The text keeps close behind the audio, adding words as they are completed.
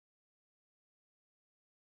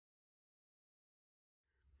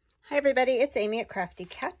Hi everybody, it's Amy at Crafty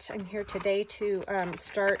Cat. I'm here today to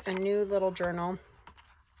start a new little journal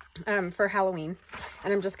for Halloween,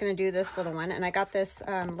 and I'm just going to do this little one. And I got this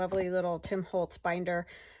lovely little Tim Holtz binder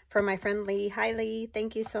from my friend Lee. Hi Lee,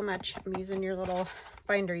 thank you so much. I'm using your little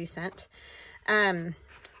binder you sent. And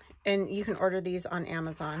you can order these on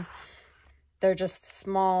Amazon. They're just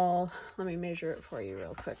small. Let me measure it for you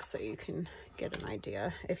real quick so you can get an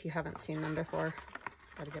idea if you haven't seen them before.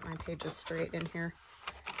 Got to get my pages straight in here.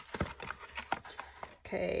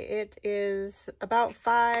 Okay, it is about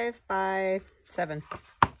 5 by 7.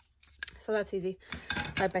 So that's easy.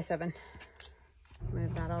 5 by 7.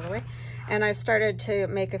 Move that all the way. And I've started to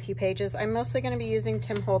make a few pages. I'm mostly going to be using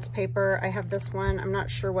Tim Holtz paper. I have this one. I'm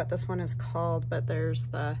not sure what this one is called, but there's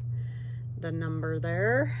the number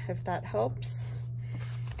there, if that helps.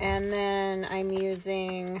 And then I'm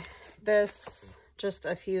using this, just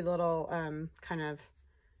a few little kind of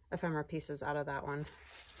ephemera pieces out of that one.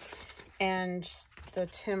 And the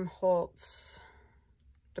Tim Holtz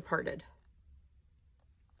Departed.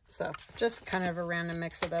 So just kind of a random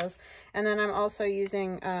mix of those. And then I'm also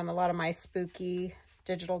using a lot of my spooky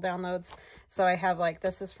digital downloads. So I have, like,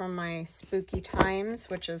 this is from my Spooky Times,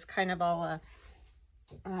 which is kind of all a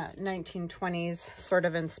 1920s sort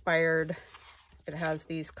of inspired. It has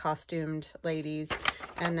these costumed ladies,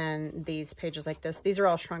 and then these pages like this. These are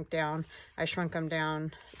all shrunk down. I shrunk them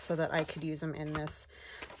down so that I could use them in this.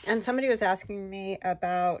 And somebody was asking me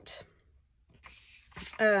about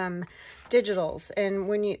digitals, and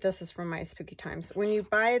when you, this is from my Spooky Times, when you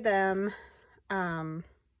buy them,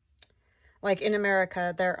 like in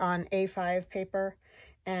America, they're on A5 paper,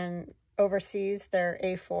 and overseas they're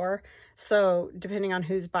A4. So depending on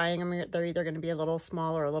who's buying them, they're either going to be a little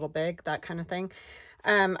small or a little big, that kind of thing.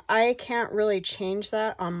 I can't really change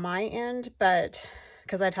that on my end, but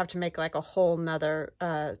because I'd have to make like a whole nother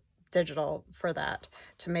digital for that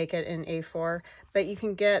to make it in A4. But you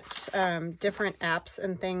can get different apps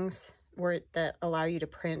and things that allow you to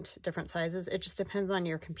print different sizes. It just depends on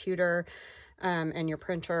your computer and your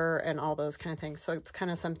printer and all those kind of things. So it's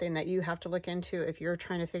kind of something that you have to look into if you're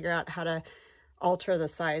trying to figure out how to alter the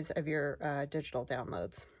size of your digital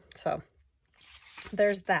downloads. So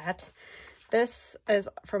there's that. This is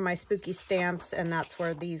from my Spooky Stamps, and that's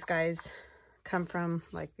where these guys come from.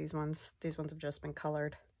 Like these ones have just been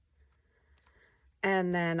colored.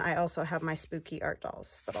 And then I also have my Spooky art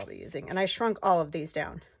dolls that I'll be using. And I shrunk all of these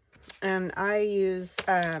down. And I use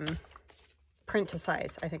print to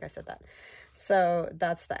size. I think I said that. So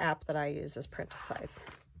that's the app that I use, is print to size.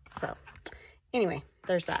 So anyway,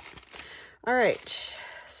 there's that. All right.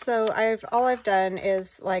 So all I've done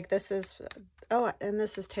is, like, this is, oh, and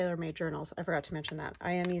this is Tailor Made Journals. I forgot to mention that.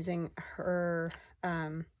 I am using her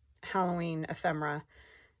Halloween ephemera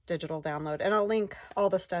digital download, and I'll link all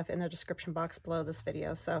the stuff in the description box below this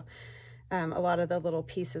video. So a lot of the little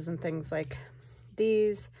pieces and things like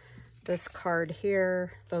these, this card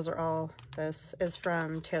here, those are all, this is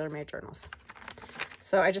from Tailor Made Journals.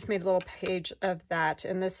 So I just made a little page of that,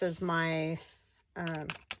 and this is my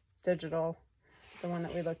digital, the one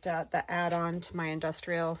that we looked at, the add-on to my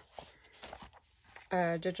industrial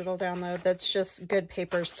digital download. That's just good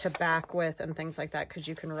papers to back with and things like that, because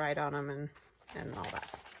you can write on them and all that.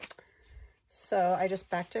 So I just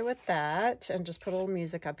backed it with that and just put a little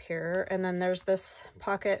music up here. And then there's this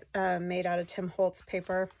pocket made out of Tim Holtz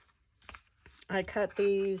paper. I cut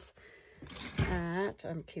these at,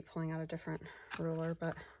 I keep pulling out a different ruler,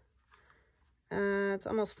 but it's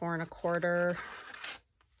almost 4 1/4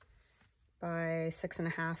 by 6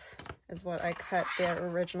 1/2 is what I cut the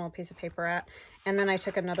original piece of paper at. And then I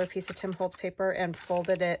took another piece of Tim Holtz paper and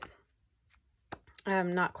folded it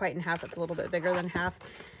not quite in half. It's a little bit bigger than half.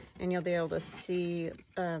 And you'll be able to see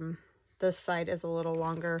this side is a little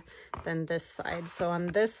longer than this side. So on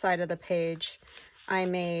this side of the page, I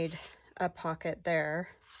made a pocket there.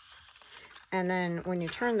 And then when you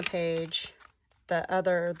turn the page,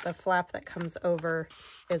 the flap that comes over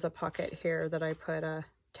is a pocket here that I put a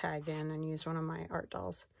tag in and used one of my art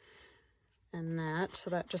dolls. And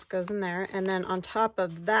so that just goes in there. And then on top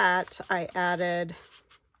of that, I added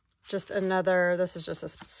just another, this is just a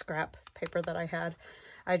scrap paper that I had.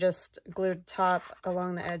 I just glued top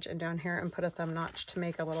along the edge and down here and put a thumb notch to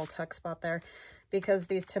make a little tuck spot there, because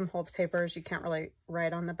these Tim Holtz papers, you can't really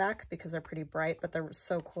write on the back because they're pretty bright, but they're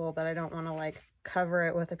so cool that I don't want to, like, cover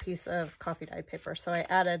it with a piece of coffee dyed paper. So I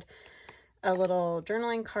added a little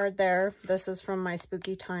journaling card there. This is from my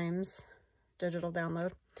Spooky Times digital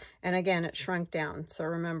download. And again, it shrunk down. So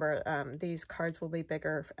remember, these cards will be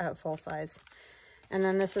bigger at full size. And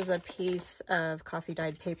then this is a piece of coffee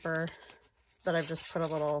dyed paper that I've just put a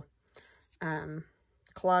little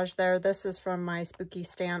collage there. This is from my Spooky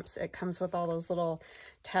Stamps. It comes with all those little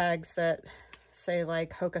tags that say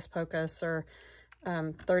like Hocus Pocus or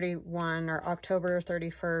 31 or October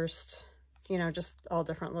 31st, you know, just all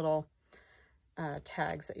different little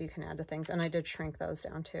tags that you can add to things. And I did shrink those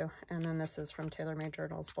down too. And then this is from Taylor Made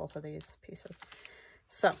Journals, both of these pieces.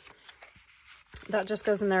 So that just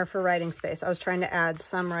goes in there for writing space. I was trying to add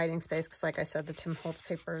some writing space because, like I said, the Tim Holtz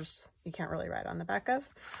papers, you can't really write on the back of.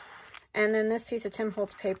 And then this piece of Tim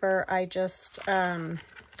Holtz paper, I just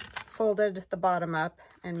folded the bottom up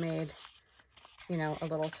and made, you know, a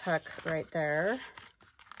little tuck right there.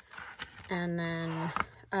 And then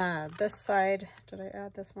this side, did I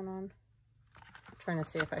add this one on? I'm trying to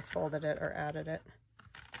see if I folded it or added it.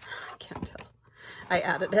 I can't tell. I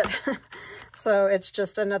added it. So it's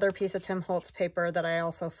just another piece of Tim Holtz paper that I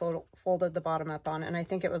also folded the bottom up on. And I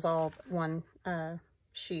think it was all one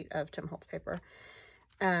sheet of Tim Holtz paper.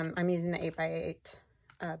 I'm using the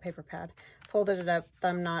 8x8 paper pad. Folded it up,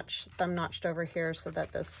 thumb notched over here so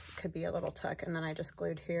that this could be a little tuck. And then I just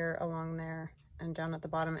glued here along there and down at the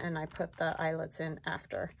bottom. And I put the eyelets in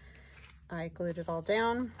after I glued it all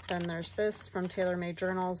down. Then there's this from Taylor Made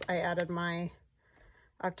Journals. I added my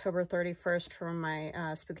October 31st from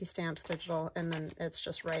my Spooky Stamps digital, and then it's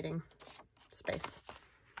just writing space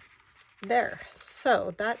there.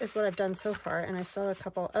 So that is what I've done so far, and I still have a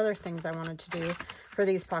couple other things I wanted to do for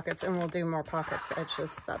these pockets, and we'll do more pockets. It's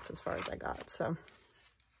just, that's as far as I got. So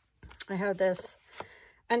I have this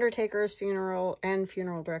Undertaker's Funeral and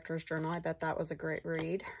Funeral Director's Journal. I bet that was a great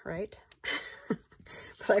read, right?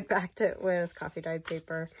 But I backed it with coffee dyed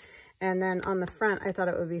paper. And then on the front, I thought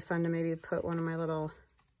it would be fun to maybe put one of my little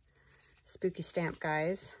Spooky Stamp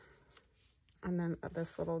guys. And then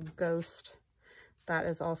this little ghost, that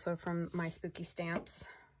is also from my Spooky Stamps.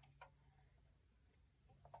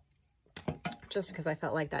 Just because I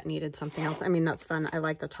felt like that needed something else. I mean, that's fun. I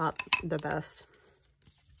like the top the best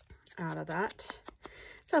out of that.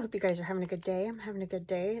 So I hope you guys are having a good day. I'm having a good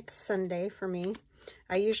day. It's Sunday for me.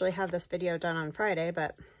 I usually have this video done on Friday,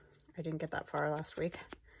 but I didn't get that far last week.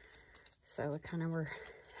 So it kind of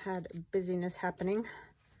had busyness happening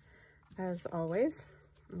as always.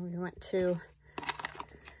 We went to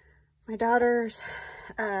my daughter's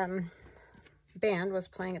band was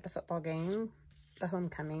playing at the football game, the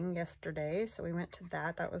homecoming yesterday. So we went to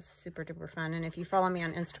that. That was super duper fun. And if you follow me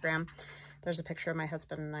on Instagram, there's a picture of my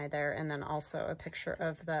husband and I there. And then also a picture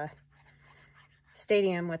of the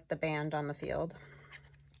stadium with the band on the field.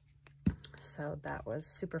 So that was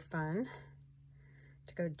super fun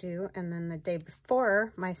to go do. And then the day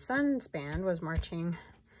before, my son's band was marching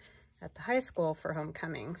at the high school for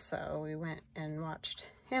homecoming. So we went and watched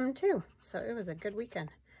him too. So it was a good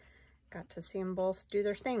weekend. Got to see them both do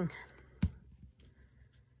their thing.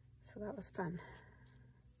 So that was fun.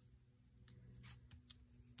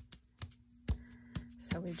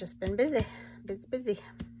 So we've just been busy.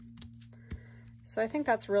 So I think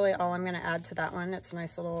that's really all I'm going to add to that one. It's a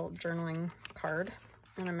nice little journaling card.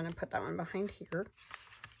 And I'm going to put that one behind here.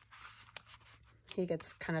 He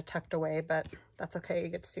gets kind of tucked away, but that's okay. You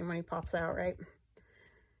get to see him when he pops out, right?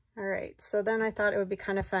 All right. So then I thought it would be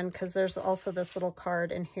kind of fun because there's also this little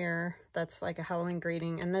card in here that's like a Halloween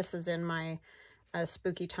greeting. And this is in my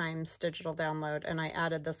Spooky Times digital download. And I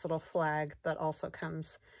added this little flag that also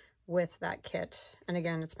comes with that kit. And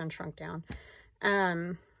again, it's been shrunk down.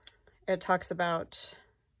 It talks about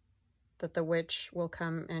that the witch will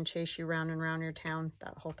come and chase you round and round your town,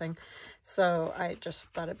 that whole thing. So I just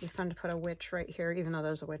thought it'd be fun to put a witch right here, even though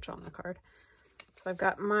there's a witch on the card. So I've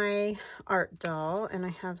got my art doll, and I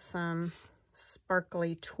have some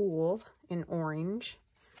sparkly tulle in orange.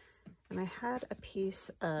 And I had a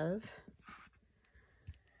piece of,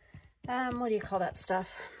 what do you call that stuff?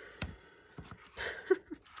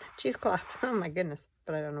 Cheesecloth. Oh my goodness.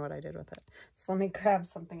 But I don't know what I did with it. So let me grab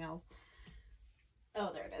something else.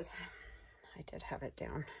 Oh, there it is. I did have it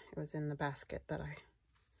down. It was in the basket that I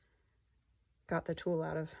got the tulle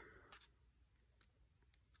out of.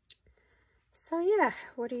 So yeah,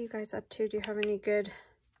 what are you guys up to? Do you have any good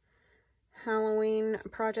Halloween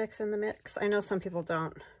projects in the mix? I know some people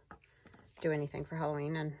don't do anything for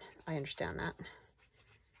Halloween, and I understand that.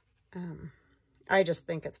 I just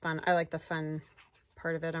think it's fun. I like the fun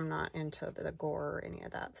part of it. I'm not into the gore or any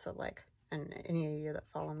of that. So like, and any of you that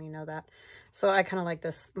follow me know that. So I kind of like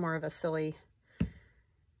this more of a silly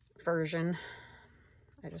version.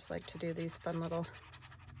 I just like to do these fun little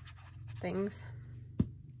things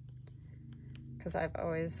because I've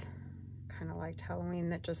always kind of liked Halloween.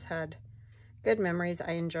 That just had good memories.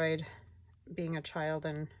 I enjoyed being a child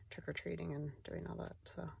and trick-or-treating and doing all that.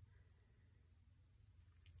 So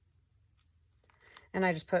And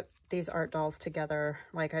I just put these art dolls together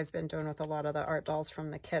like I've been doing with a lot of the art dolls from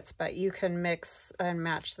the kits, but you can mix and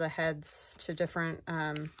match the heads to different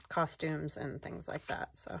costumes and things like that.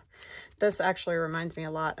 So this actually reminds me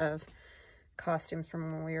a lot of costumes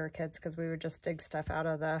from when we were kids, because we would just dig stuff out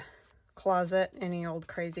of the closet, any old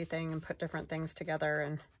crazy thing, and put different things together,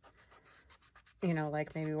 and, you know,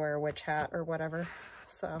 like maybe wear a witch hat or whatever.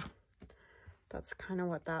 So that's kind of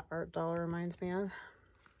what that art doll reminds me of.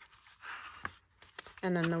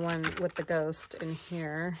 And then the one with the ghost in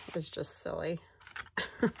here is just silly.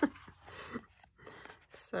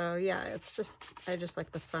 So yeah, it's just, I just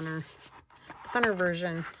like the funner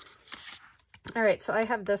version. All right, so I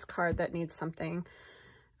have this card that needs something.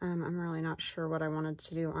 I'm really not sure what I wanted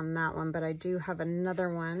to do on that one, but I do have another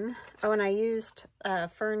one. Oh, and I used,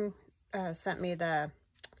 Fern sent me the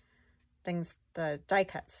things, the die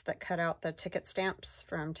cuts that cut out the ticket stamps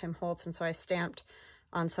from Tim Holtz. And so I stamped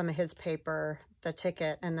on some of his paper the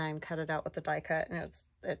ticket and then cut it out with the die cut, and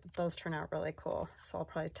those turn out really cool. So I'll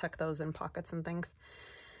probably tuck those in pockets and things.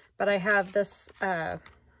 But I have this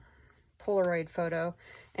Polaroid photo,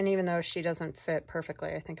 and even though she doesn't fit perfectly,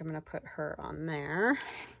 I think I'm going to put her on there.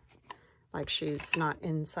 Like, she's not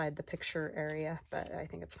inside the picture area, but I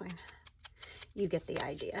think it's fine. You get the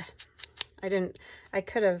idea. I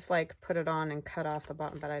could have like put it on and cut off the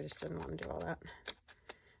bottom, but I just didn't want to do all that.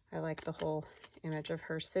 I like the whole image of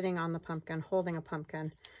her sitting on the pumpkin, holding a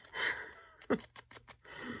pumpkin.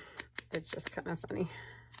 It's just kind of funny.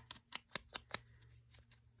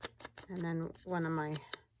 And then one of my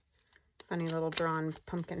funny little drawn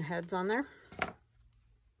pumpkin heads on there.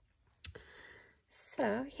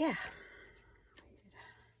 So yeah,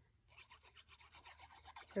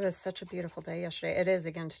 it was such a beautiful day yesterday. It is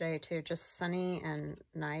again today too, just sunny and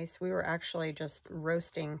nice. We were actually just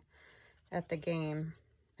roasting at the game.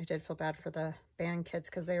 I did feel bad for the band kids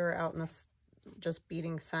because they were out in the just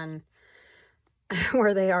beating sun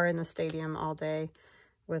where they are in the stadium all day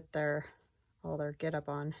with all their get up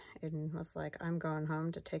on, and was like, I'm going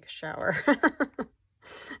home to take a shower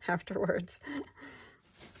afterwards.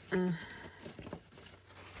 But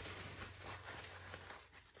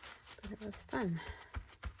it was fun.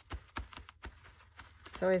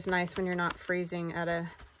 It's always nice when you're not freezing at a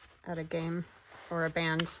game or a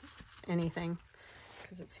band, anything,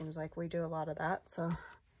 because it seems like we do a lot of that. So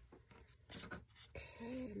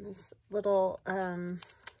okay, and this little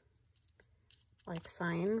like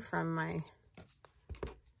sign from my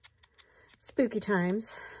spooky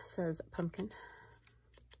times says pumpkin.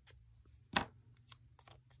 So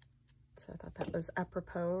I thought that was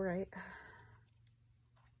apropos, right?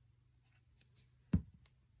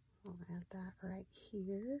 I'll add that right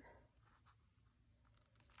here.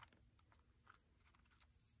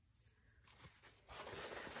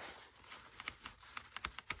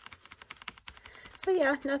 So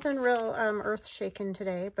yeah, nothing real earth-shaking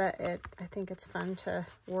today, but I think it's fun to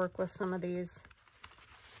work with some of these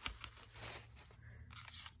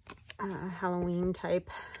Halloween type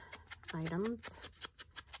items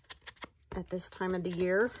at this time of the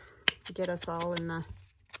year to get us all in the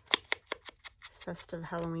festive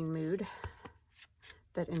Halloween mood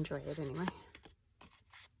that enjoy it anyway.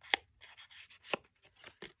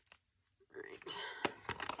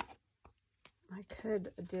 I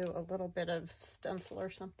could do a little bit of stencil or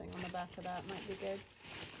something on the back of that, might be good.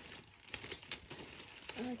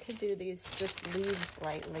 And I could do these just leaves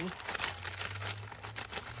lightly.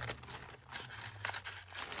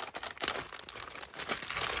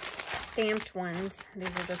 Stamped ones. These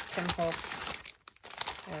are just Tim Holtz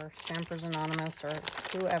or Stampers Anonymous or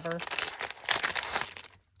whoever.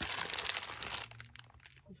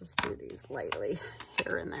 I'll just do these lightly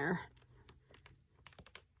here and there.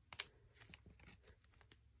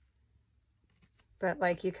 But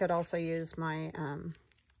like, you could also use my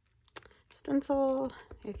stencil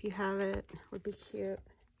if you have it. Would be cute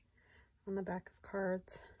on the back of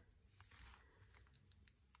cards.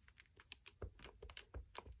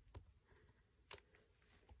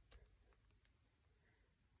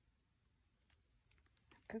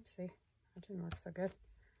 Oopsie, that didn't work so good.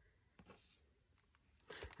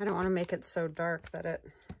 I don't want to make it so dark that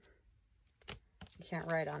you can't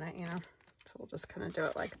write on it, you know. So we'll just kind of do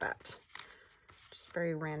it like that. Just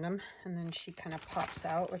very random. And then she kind of pops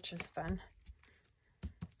out, which is fun.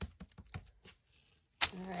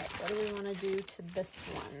 All right, what do we want to do to this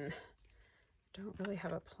one? Don't really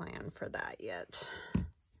have a plan for that yet.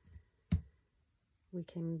 We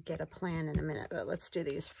can get a plan in a minute, but let's do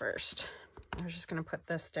these first. I was just going to put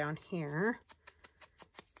this down here.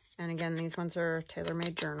 And again, these ones are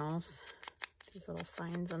tailor-made journals. These little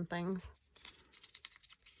signs and things.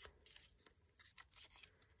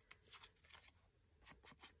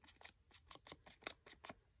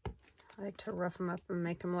 I like to rough them up and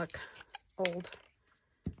make them look old.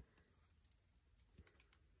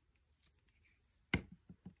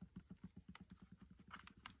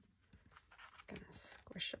 Gonna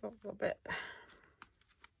squish it a little bit.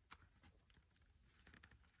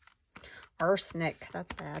 Arsenic,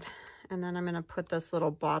 that's bad. And then I'm gonna put this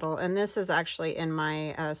little bottle, and this is actually in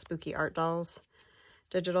my Spooky Art Dolls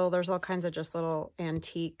digital. There's all kinds of just little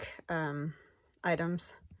antique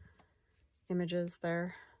items, images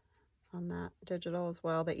there on that digital as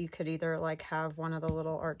well, that you could either like have one of the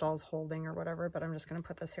little art dolls holding or whatever, but I'm just gonna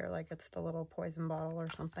put this here like it's the little poison bottle or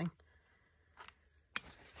something.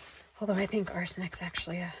 Although I think arsenic's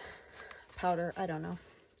actually a powder. I don't know.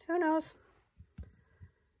 Who knows?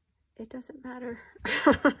 It doesn't matter.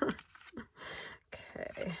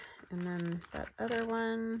 Okay, and then that other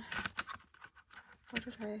one, what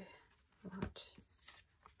did I want?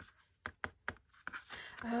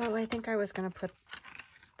 Oh, I think I was gonna put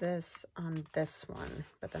this on this one,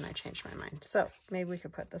 but then I changed my mind. So maybe we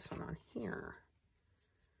could put this one on here.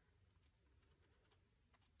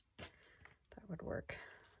 That would work.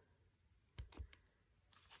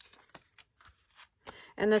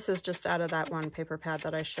 And this is just out of that one paper pad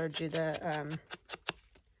that I showed you, the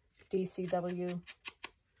DCW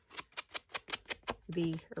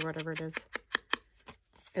V or whatever it is.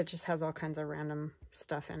 It just has all kinds of random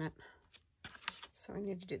stuff in it. So I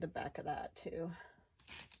need to do the back of that too.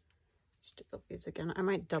 Just do the leaves again. I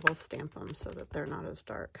might double stamp them so that they're not as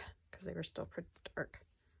dark, because they were still pretty dark.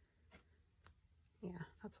 Yeah,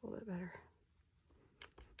 that's a little bit better.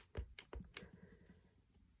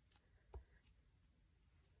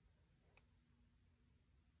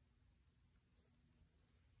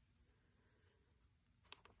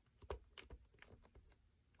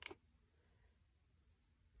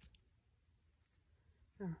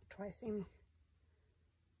 Oh, twice, Amy.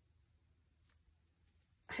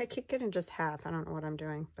 I keep getting just half. I don't know what I'm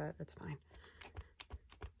doing, but it's fine.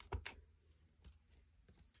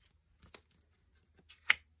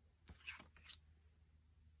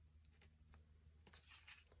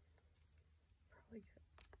 Probably get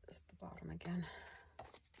just the bottom again.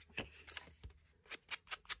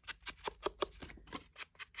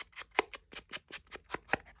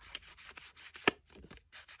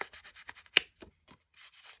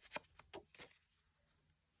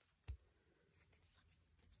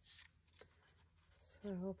 So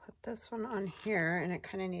we'll put this one on here, and it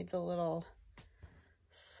kind of needs a little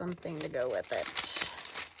something to go with it.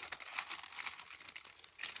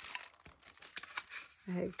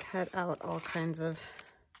 I cut out all kinds of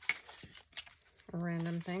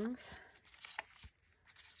random things.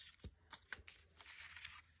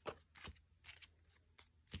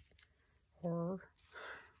 Horror.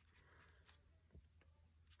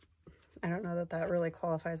 I don't know that that really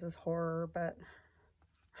qualifies as horror, but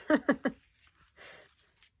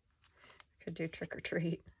could do trick or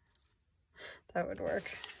treat. That would work.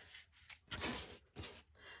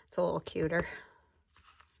 It's a little cuter.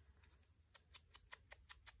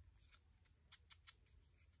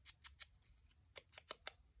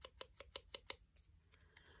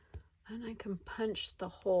 And I can punch the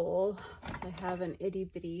hole, because I have an itty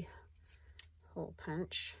bitty hole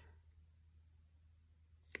punch.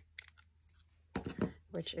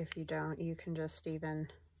 Which if you don't, you can just even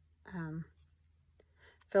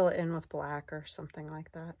fill it in with black or something like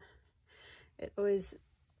that. It always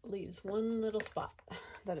leaves one little spot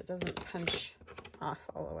that it doesn't punch off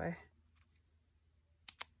all the way.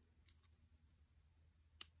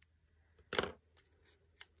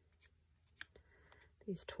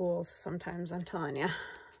 These tools, sometimes, I'm telling you.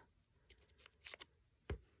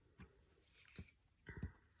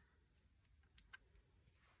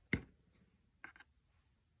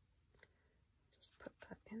 Just put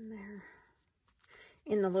that in there,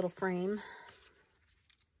 in the little frame.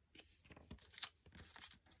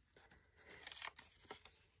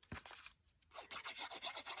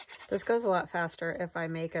 This goes a lot faster if I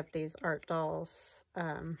make up these art dolls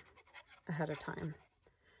ahead of time,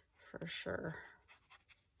 for sure.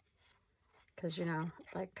 Because, you know,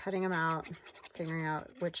 like cutting them out, figuring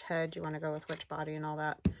out which head you want to go with which body and all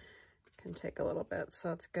that can take a little bit.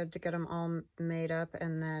 So it's good to get them all made up,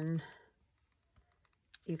 and then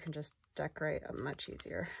you can just decorate them much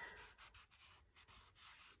easier.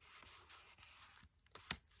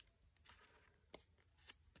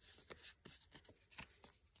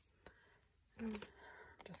 I'm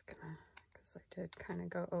just gonna, because I did kind of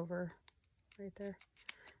go over right there.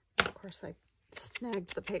 Of course, I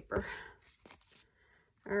snagged the paper.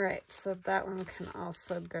 All right, so that one can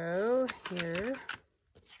also go here.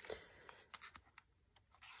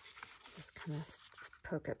 Just kind of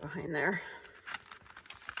poke it behind there.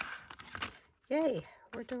 Yay,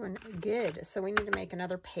 we're doing good. So we need to make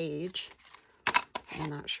another page. I'm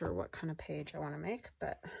not sure what kind of page I want to make,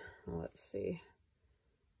 but let's see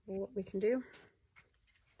what we can do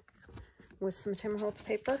with some Tim Holtz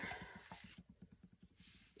paper.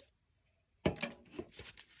 I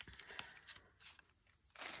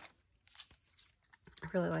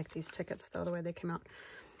really like these tickets though, the way they came out.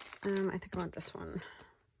 I think I want this one.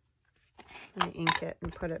 Let me ink it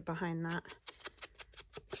and put it behind that.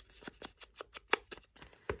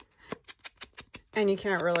 And you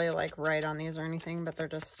can't really like write on these or anything, but they're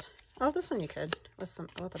just, oh, this one you could with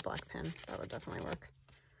a black pen. That would definitely work.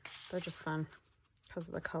 They're just fun because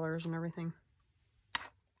of the colors and everything.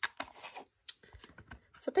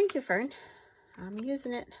 So thank you, Fern. I'm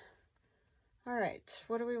using it. All right,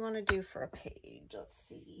 what do we want to do for a page? Let's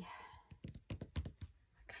see. I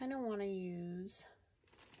kind of want to use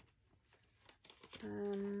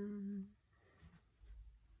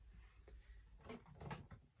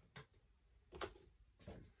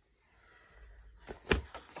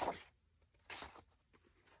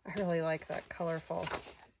I really like that colorful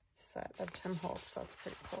set of Tim Holtz. That's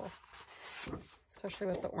pretty cool, especially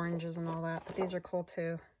with the oranges and all that. But these are cool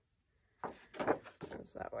too.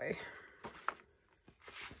 Goes that way.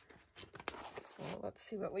 So let's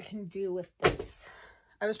see what we can do with this.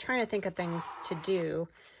 I was trying to think of things to do,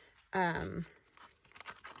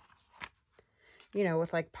 you know,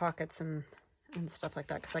 with like pockets and stuff like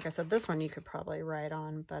that. Because like I said, this one you could probably write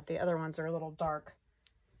on, but the other ones are a little dark.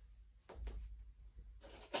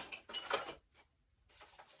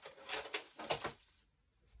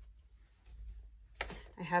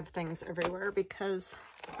 I have things everywhere because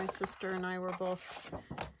my sister and I were both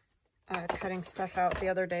cutting stuff out the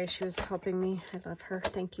other day. She was helping me. I love her.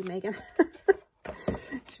 Thank you, Megan.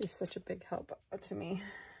 She's such a big help to me.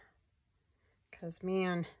 Because,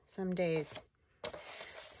 man, some days.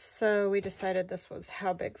 So we decided this was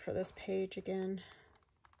how big for this page again.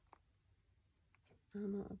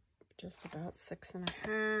 Just about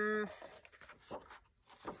 6.5.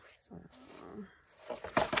 So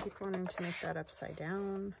I keep wanting to make that upside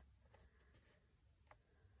down.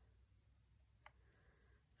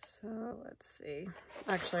 So let's see.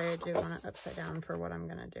 Actually, I do want it upside down for what I'm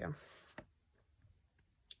going to do.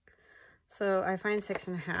 So I find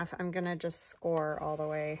 6.5. I'm going to just score all the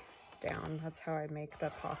way down. That's how I make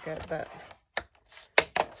the pocket that,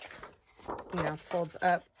 you know, folds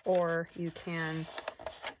up, or you can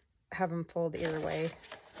have them fold either way.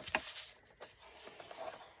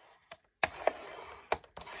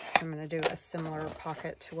 I'm going to do a similar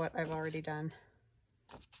pocket to what I've already done.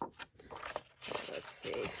 Let's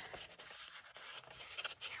see.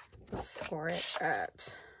 Let's score it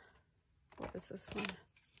at, what is this one?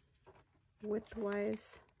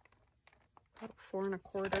 Width-wise, about 4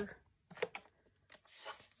 1/4.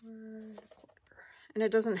 And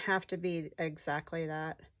it doesn't have to be exactly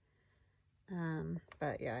that.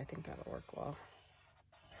 But yeah, I think that'll work well.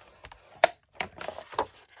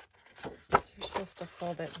 So you're supposed to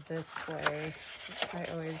fold it this way. I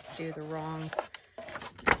always do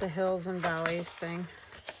the hills and valleys thing.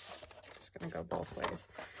 Just gonna go both ways.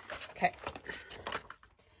 Okay.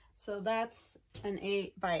 So that's an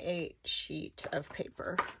 8 by 8 sheet of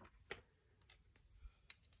paper.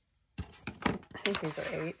 I think these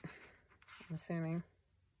are 8, I'm assuming.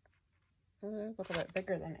 Oh, they're a little bit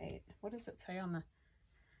bigger than 8. What does it say on the...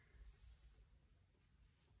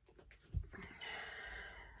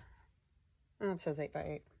 Oh, it says 8 by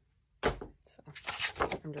 8. So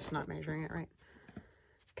I'm just not measuring it right.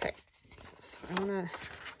 Okay, so I'm gonna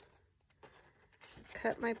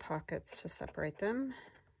cut my pockets to separate them.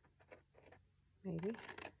 Maybe.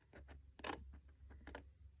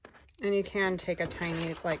 And you can take a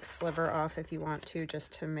tiny like sliver off if you want to,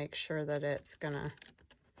 just to make sure that it's gonna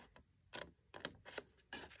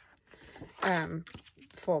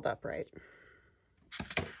fold up right.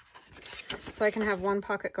 So I can have one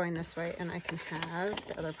pocket going this way and I can have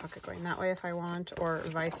the other pocket going that way if I want, or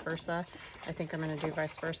vice versa. I think I'm going to do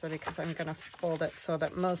vice versa because I'm going to fold it so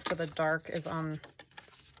that most of the dark is on,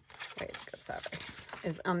 wait, it goes that way,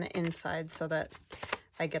 is on the inside so that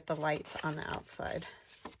I get the light on the outside.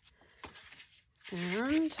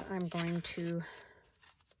 And I'm going to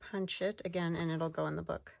punch it again and it'll go in the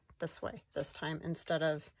book this way this time instead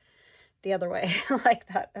of the other way like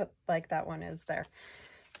that one is there.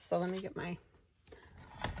 So let me get my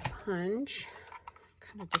punch.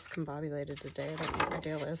 Kind of discombobulated today. I don't know what my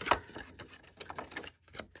deal is.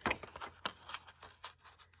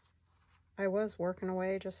 I was working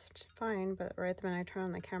away just fine, but right the minute I turn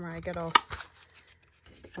on the camera, I get all,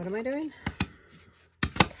 what am I doing?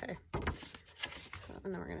 Okay. So,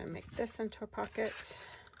 and then we're going to make this into a pocket.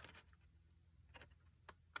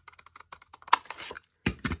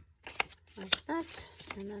 that.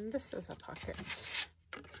 And then this is a pocket.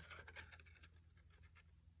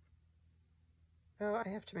 Oh, I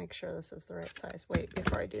have to make sure this is the right size. Wait,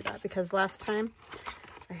 before I do that, because last time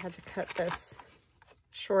I had to cut this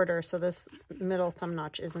shorter, so this middle thumb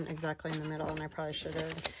notch isn't exactly in the middle, and I probably should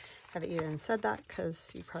have even said that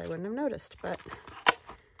because you probably wouldn't have noticed, but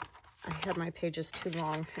I had my pages too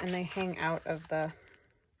long and they hang out of the,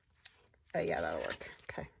 yeah, that'll work.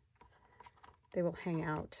 Okay. They will hang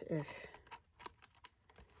out if,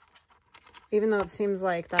 even though it seems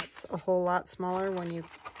like that's a whole lot smaller, when you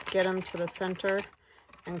get them to the center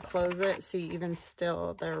and close it, see, even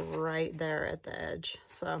still, they're right there at the edge.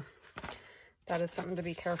 So that is something to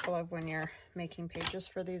be careful of when you're making pages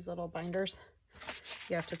for these little binders.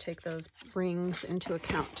 You have to take those rings into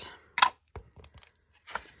account.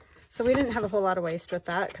 So we didn't have a whole lot of waste with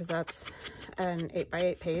that because that's an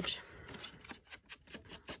 8x8 page.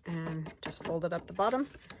 And just folded up the bottom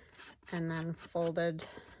and then folded,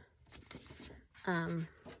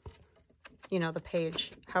 you know, the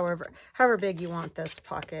page however big you want this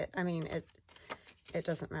pocket. I mean, it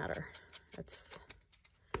doesn't matter. It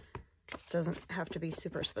doesn't have to be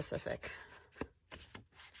super specific.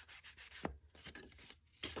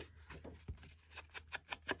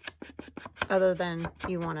 Other than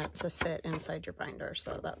you want it to fit inside your binder,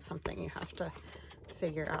 so that's something you have to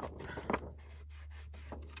figure out.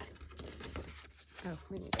 Oh,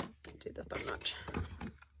 we need to do the thumb notch.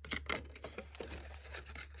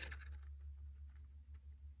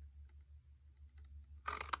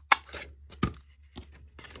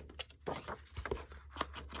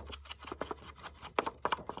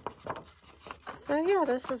 So yeah,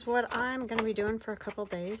 this is what I'm going to be doing for a couple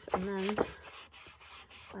days, and then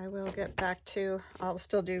I will get back to, I'll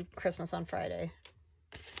still do Christmas on Friday,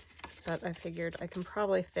 but I figured I can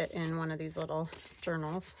probably fit in one of these little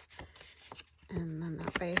journals, and then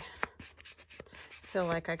that way I feel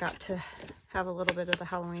like I got to have a little bit of the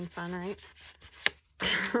Halloween fun, right?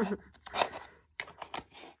 Otherwise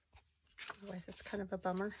it's kind of a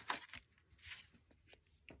bummer.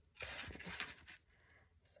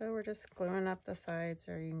 So we're just gluing up the sides,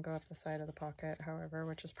 or you can go up the side of the pocket, however,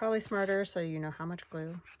 which is probably smarter so you know how much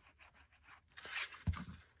glue.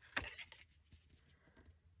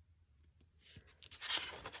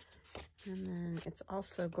 And then it's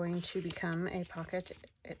also going to become a pocket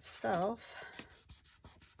itself.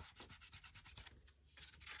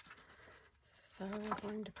 So we're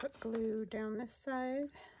going to put glue down this side.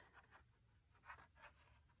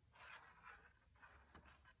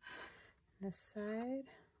 This side.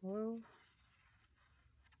 Whoa.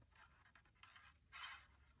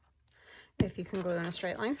 If you can glue in a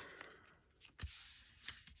straight line.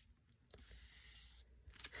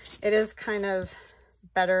 It is kind of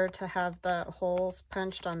better to have the holes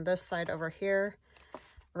punched on this side over here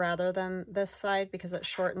rather than this side because it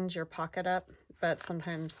shortens your pocket up. But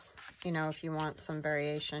sometimes, you know, if you want some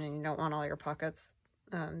variation and you don't want all your pockets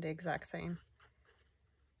the exact same,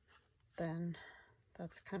 then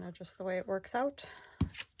that's kind of just the way it works out.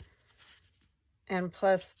 And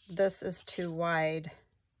plus, this is too wide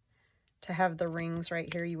to have the rings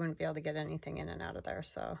right here. You wouldn't be able to get anything in and out of there.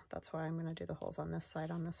 So that's why I'm going to do the holes on this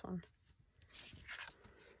side on this one.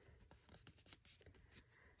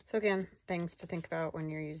 So again, things to think about when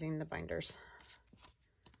you're using the binders.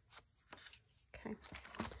 Okay.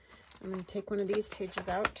 I'm going to take one of these pages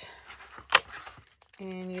out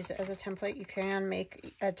and use it as a template. You can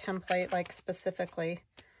make a template like specifically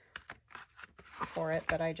for it,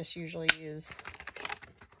 but I just usually use,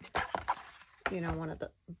 you know, one of the,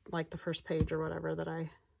 like the first page or whatever that I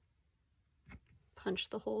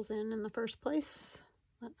punched the holes in the first place.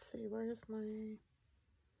 Let's see, where's my,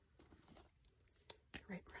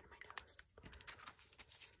 right in front of my nose.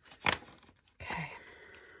 Okay.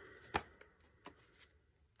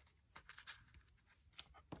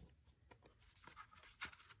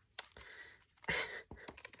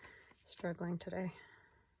 Struggling today.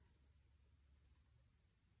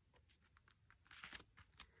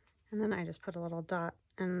 And then I just put a little dot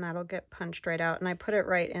and that'll get punched right out. And I put it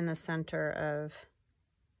right in the center of,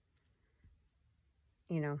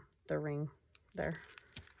 you know, the ring there.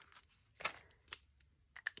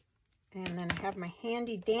 And then I have my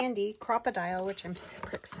handy dandy crocodile, which I'm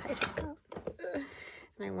super excited about. And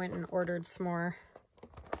I went and ordered some more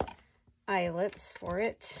eyelets for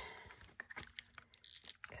it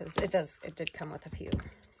because it did come with a few.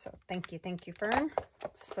 So thank you, Fern.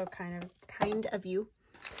 So kind of you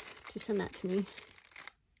to send that to me.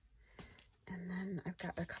 And then I've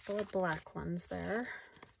got a couple of black ones there,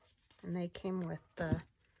 and they came with the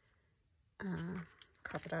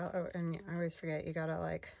crocodile. Oh, and I always forget, you gotta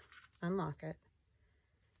like unlock it.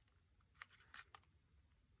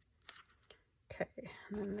 Okay,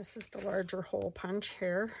 and then this is the larger hole punch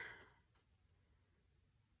here.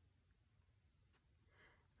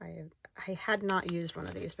 I had not used one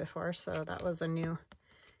of these before, so that was a new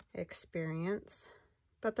experience,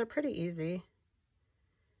 but they're pretty easy.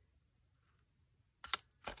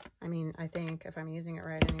 I mean, I think if I'm using it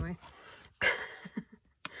right anyway.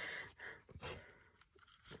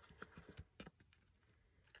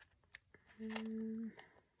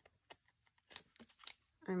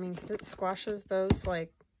 I mean, 'cause it squashes those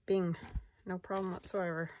like bing, no problem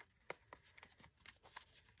whatsoever.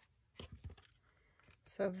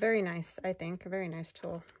 So very nice, I think, a very nice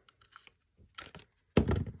tool.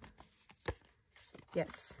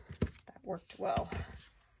 Yes, that worked well.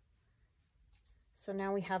 So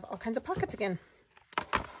now we have all kinds of pockets again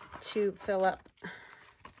to fill up.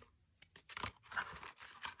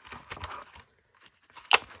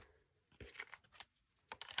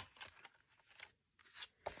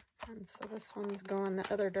 And so this one's going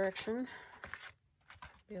the other direction.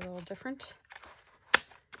 Be a little different.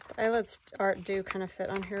 The eyelets do kind of fit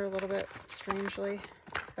on here a little bit strangely,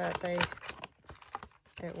 but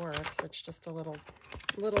it works. It's just a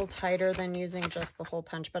little tighter than using just the hole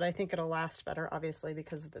punch, but I think it'll last better, obviously,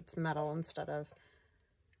 because it's metal instead of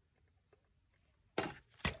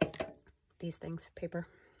these things, paper.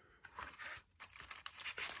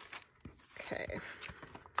 Okay,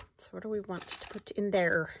 so what do we want to put in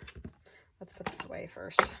there? Let's put this away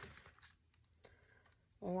first.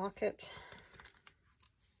 Lock it.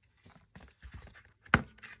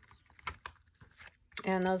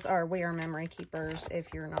 And those are We Are Memory Keepers,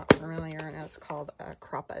 if you're not familiar, and it's called a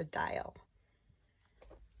crocodile.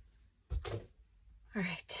 All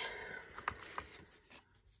right.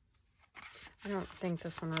 I don't think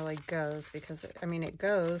this one really goes because, I mean, it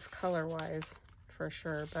goes color-wise for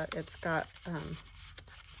sure, but it's got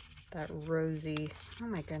that rosy, oh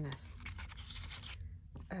my goodness,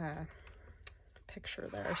 picture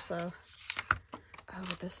there. So, oh,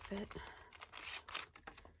 would this fit?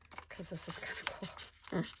 Because this is kind of cool.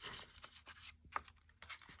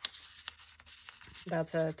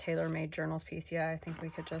 That's a tailor-made journals piece. Yeah, I think we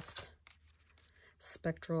could just,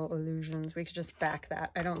 Spectral Illusions, we could just back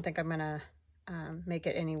that. I don't think I'm gonna make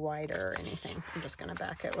it any wider or anything. I'm just gonna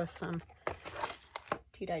back it with some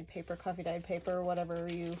tea-dyed paper, coffee-dyed paper, whatever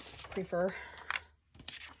you prefer.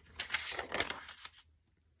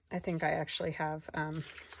 I think I actually have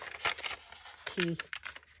tea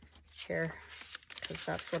here, because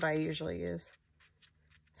that's what I usually use.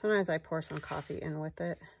 Sometimes I pour some coffee in with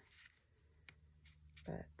it,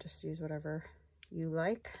 but just use whatever you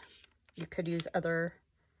like. You could use other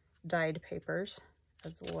dyed papers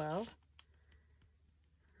as well.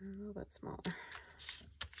 A little bit smaller.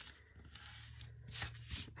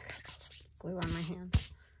 I got glue on my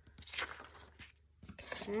hands.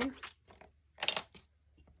 Okay.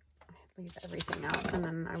 I leave everything out, and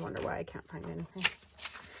then I wonder why I can't find anything.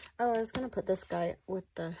 Oh, I was going to put this guy with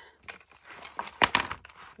the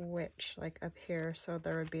witch, like up here, so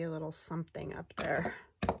there would be a little something up there.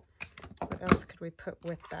 What else could we put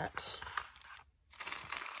with that?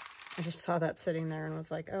 I just saw that sitting there and was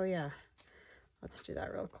like, oh yeah, let's do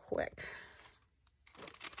that real quick.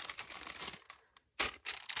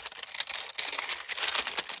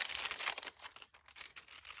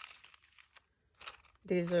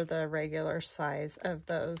 These are the regular size of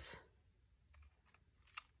those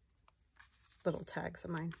little tags of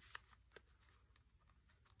mine.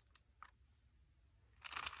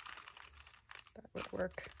 That would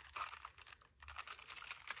work.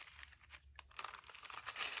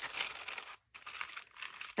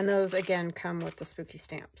 And those, again, come with the spooky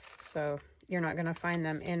stamps. So you're not going to find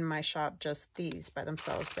them in my shop, just these by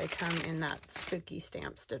themselves. They come in that spooky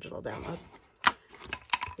stamps digital download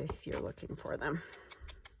if you're looking for them.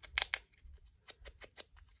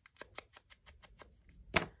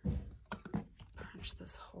 Punch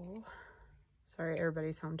this hole. Sorry,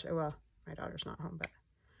 everybody's home too. Well, my daughter's not home, but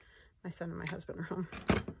my son and my husband are home.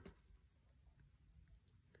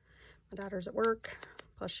 My daughter's at work,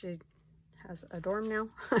 plus she has a dorm now,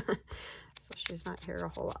 so she's not here a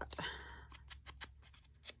whole lot.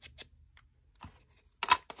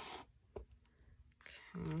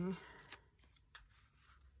 Okay.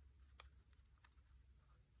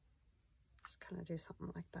 Just kind of do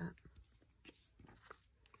something like that.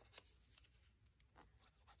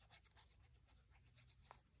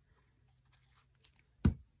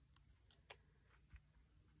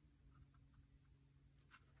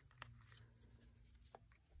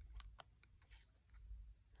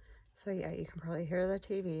 So yeah, you can probably hear the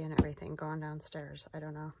TV and everything going downstairs. I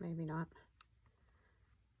don't know, maybe not.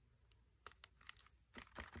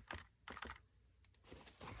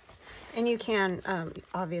 And you can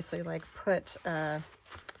obviously like put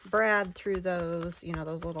brad through those, you know,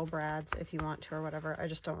 those little brads if you want to or whatever. I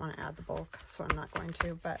just don't want to add the bulk, so I'm not going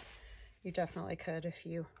to, but you definitely could if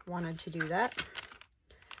you wanted to do that.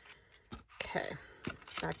 Okay,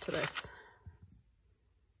 back to this.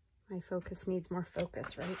 My focus needs more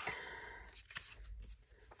focus, right?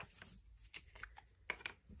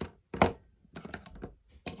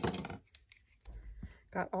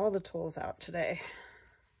 Got all the tools out today.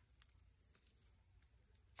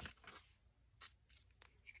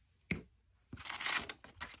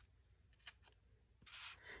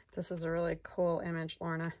 This is a really cool image,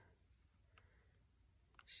 Lorna.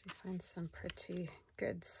 She finds some pretty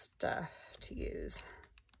good stuff to use.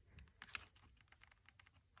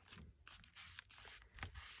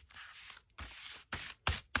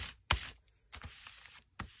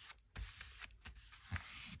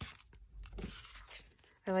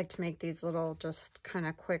 I like to make these little just kind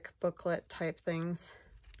of quick booklet type things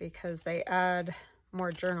because they add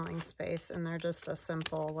more journaling space and they're just a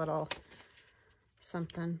simple little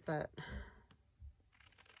something, but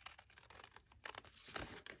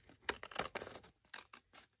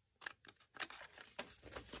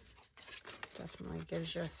definitely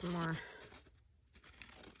gives you some more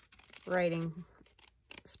writing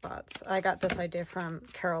spots. I got this idea from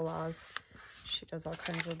Carol Laws. She does all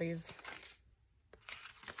kinds of these.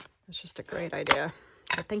 It's just a great idea.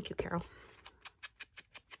 So thank you, Carol.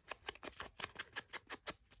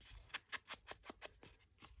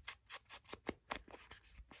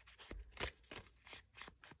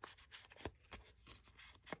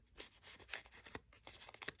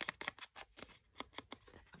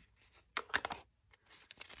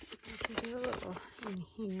 Do a little in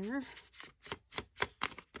here.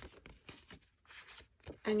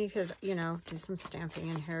 And you could, you know, do some stamping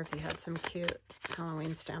in here if you had some cute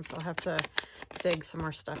Halloween stamps. I'll have to dig some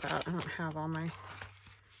more stuff out. I don't have all my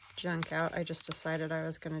junk out. I just decided I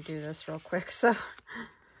was going to do this real quick, so. Is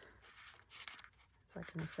that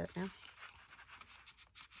going to fit now?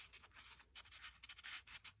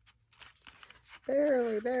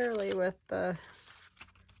 Barely with the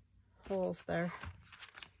holes there.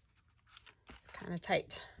 It's kind of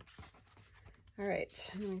tight. All right,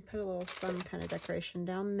 and we put a little sun kind of decoration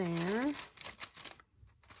down there.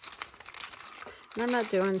 And I'm not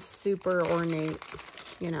doing super ornate,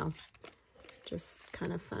 you know, just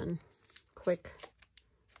kind of fun, quick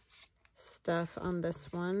stuff on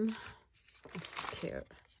this one. This is cute.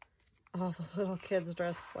 All the little kids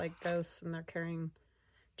dressed like ghosts and they're carrying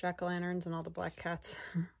jack-o'-lanterns and all the black cats.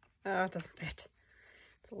 Oh, it doesn't fit.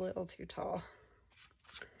 It's a little too tall.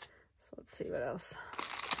 So let's see what else.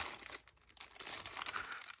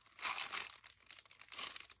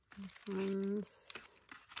 This one's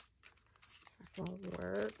will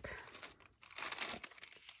work.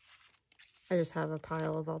 I just have a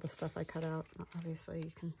pile of all the stuff I cut out. Obviously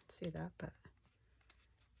you can see that, but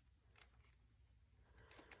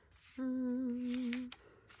don't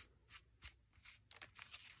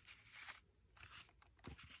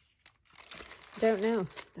know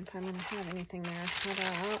if I'm gonna have anything there. How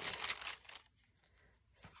about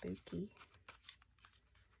spooky?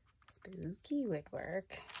 Spooky would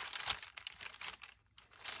work.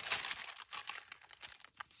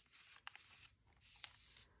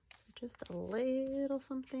 Just a little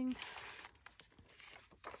something.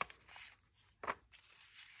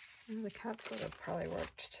 And the cats would have probably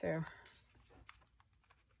worked too.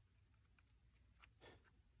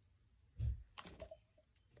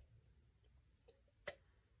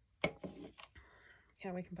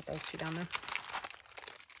 Yeah, we can put those two down there.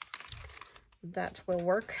 That will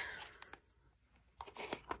work.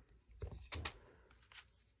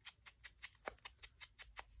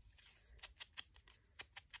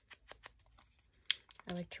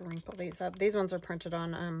 I like to wrinkle these up. These ones are printed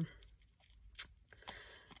on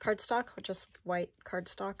cardstock, just white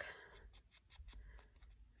cardstock.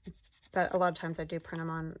 But a lot of times I do print them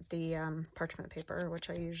on the parchment paper, which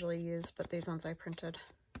I usually use, but these ones I printed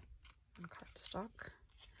on cardstock.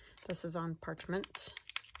 This is on parchment.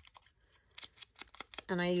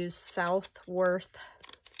 And I use Southworth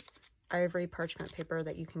ivory parchment paper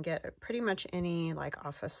that you can get at pretty much any like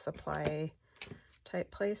office supply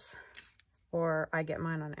type place. Or I get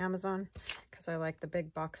mine on Amazon because I like the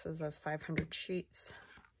big boxes of 500 sheets.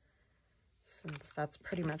 Since that's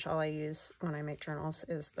pretty much all I use when I make journals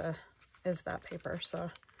is that paper.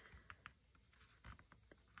 So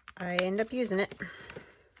I end up using it,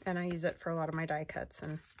 and I use it for a lot of my die cuts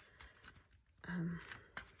and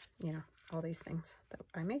you know, all these things that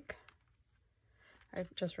I make. I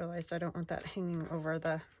just realized I don't want that hanging over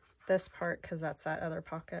this part because that's that other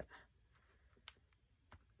pocket.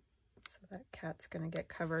 that cat's gonna get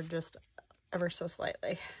covered just ever so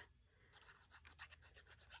slightly.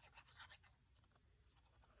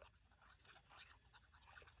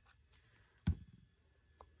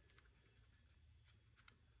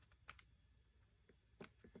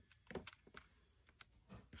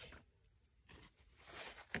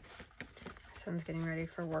 Son's getting ready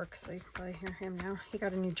for work, so you can probably hear him now. He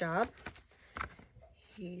got a new job.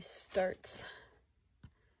 He starts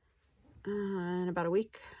in about a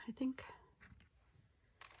week, I think.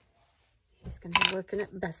 He's going to be working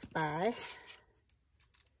at Best Buy.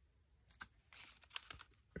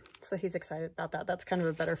 So he's excited about that. That's kind of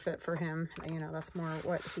a better fit for him. You know, that's more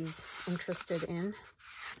what he's interested in.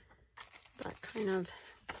 That kind of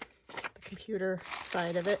the computer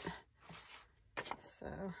side of it. So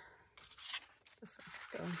this one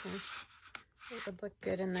could go in here. It would look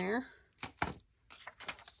good in there.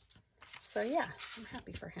 So yeah, I'm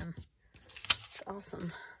happy for him. It's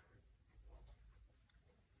awesome.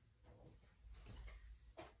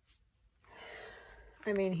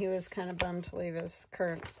 I mean, he was kind of bummed to leave his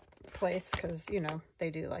current place because, you know, they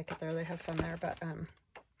do like it there. They have fun there, but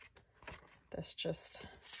this just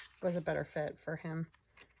was a better fit for him.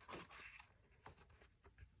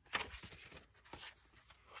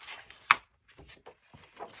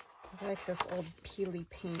 I like this old peely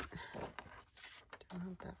paint. Don't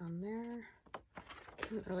want that on there.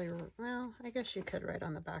 Can't really, well, I guess you could right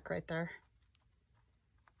on the back right there.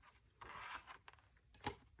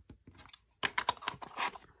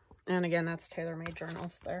 And again, that's tailor-made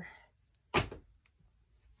journals there.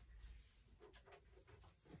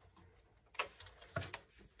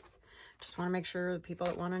 Just want to make sure the people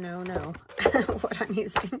that want to know what I'm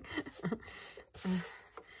using.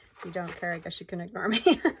 If you don't care, I guess you can ignore me.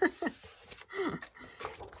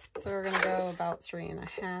 So we're going to go about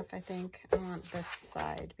 3.5, I think. I want this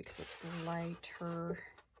side because it's lighter.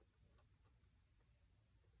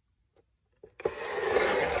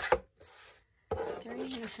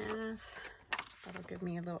 Three and a half. That'll give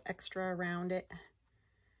me a little extra around it.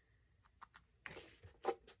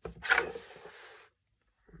 Let's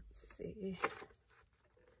see.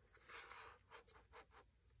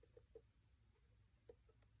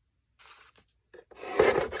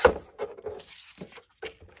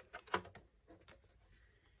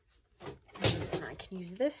 And I can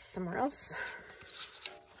use this somewhere else.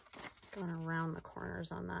 Going around the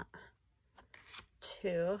corners on that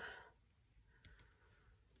too.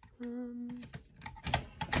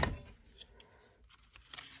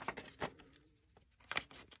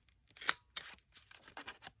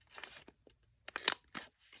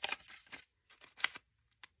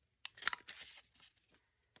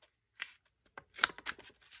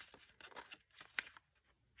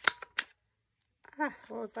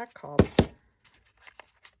 What was that called?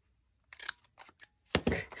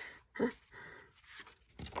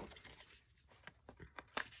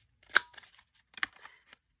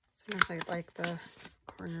 Sometimes I like the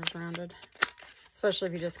corners rounded, especially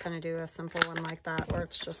if you just kind of do a simple one like that, where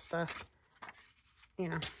it's just the, you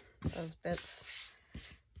know, those bits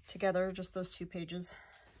together, just those 2 pages,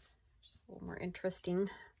 just a little more interesting.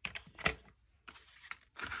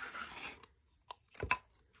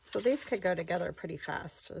 So these could go together pretty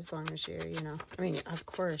fast as long as you know, I mean, of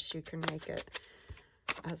course you can make it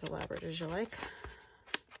as elaborate as you like.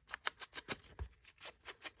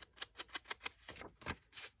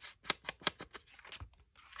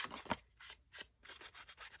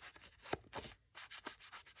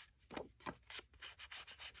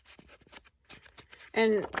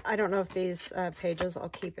 And I don't know if these pages I'll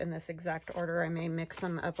keep in this exact order. I may mix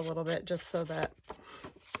them up a little bit just so that,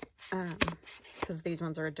 because these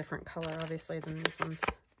ones are a different color, obviously, than these ones.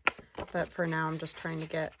 But for now, I'm just trying to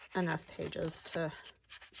get enough pages to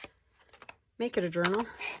make it a journal.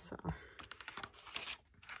 So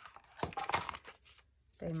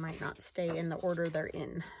they might not stay in the order they're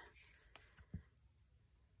in.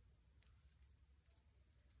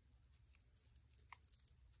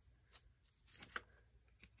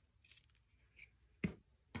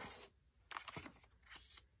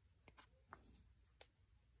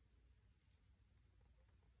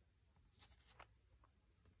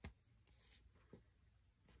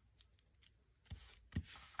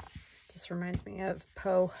 This reminds me of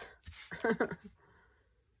Poe. So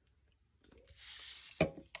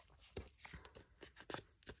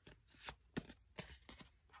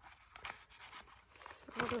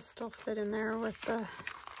it'll still fit in there with the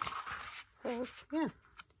holes. Yeah,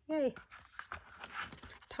 yay.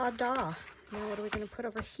 Ta-da. Now what are we going to put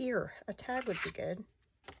over here? A tag would be good.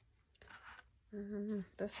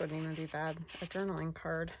 This wouldn't even be bad. A journaling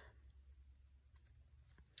card.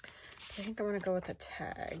 I think I want to go with a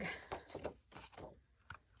tag.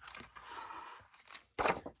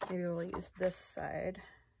 Maybe we'll use this side.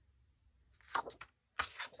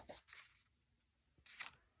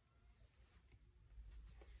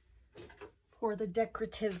 For the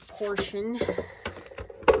decorative portion. Let's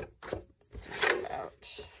do about,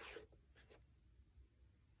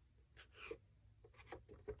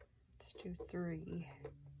 let's do 3.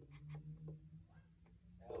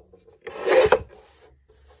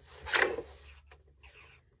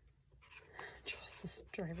 Josh is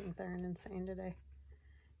driving Theron insane today.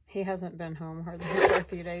 He hasn't been home hardly for a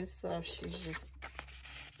few days, so she's just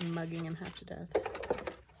mugging him half to death.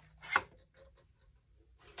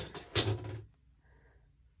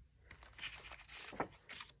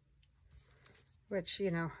 Which,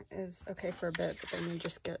 you know, is okay for a bit, but then you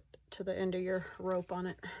just get to the end of your rope on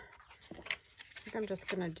it. I think I'm just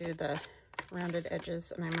going to do the rounded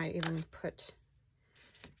edges, and I might even put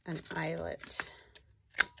an eyelet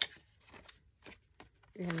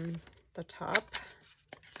in the top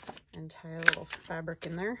and tie a little fabric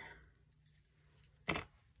in there. Can't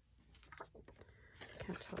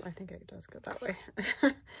tell. I think it does go that way.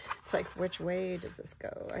 It's like, which way does this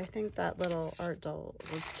go? I think that little art doll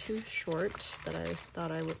was too short that I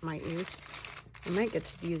thought I might use. I might get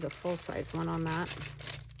to use a full-size one on that.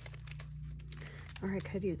 Or I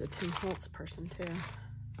could use a Tim Holtz person too.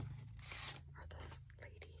 Or this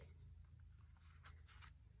lady.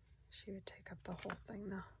 She would take up the whole thing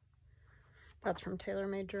though. That's from Tailor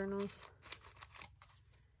Made Journals.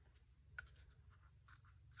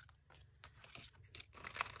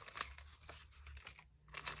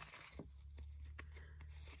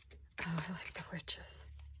 Oh, I like the witches.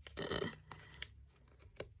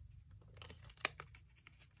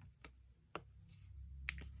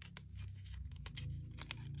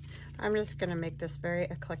 I'm just going to make this very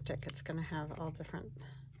eclectic. It's going to have all different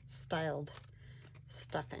styled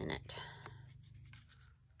stuff in it.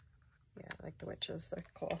 Yeah, I like the witches. They're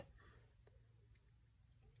cool.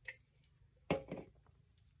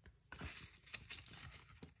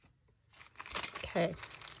 Okay.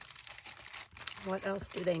 What else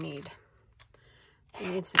do they need? They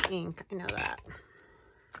need some ink. I know that.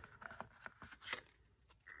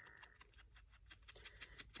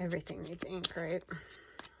 Everything needs ink, right?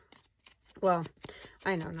 Well,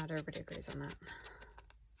 I know not everybody agrees on that.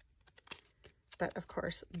 But of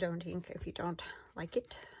course, don't ink if you don't like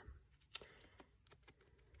it.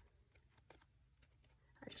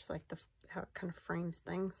 I just like how it kind of frames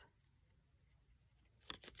things.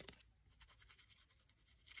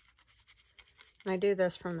 And I do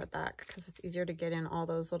this from the back because it's easier to get in all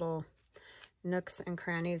those little nooks and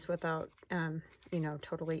crannies without, you know,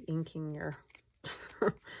 totally inking your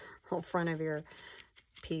whole front of your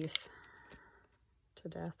piece to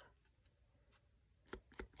death.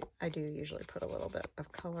 I do usually put a little bit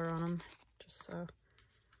of color on them, just so.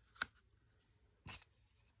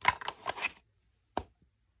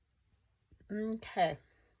 Okay,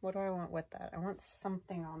 what do I want with that? I want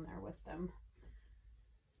something on there with them.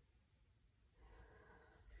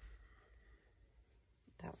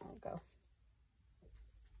 That won't go.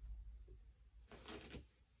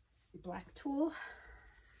 Black tulle.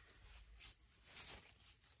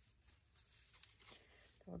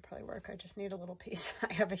 That would probably work. I just need a little piece.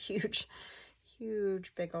 I have a huge,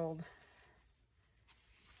 big old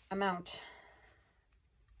amount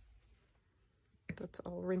that's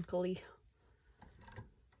all wrinkly.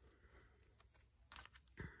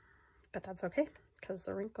 But that's okay, because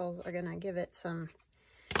the wrinkles are gonna give it some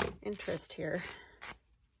interest here.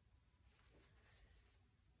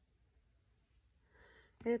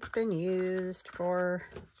 It's been used for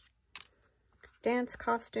dance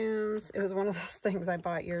costumes. It was one of those things I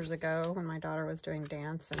bought years ago when my daughter was doing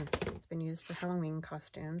dance, and it's been used for Halloween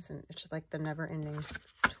costumes, and it's just like the never-ending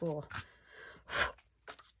tool.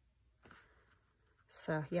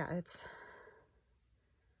 So yeah, it's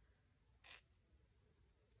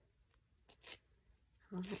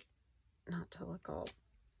I want it not to look all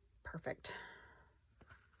perfect.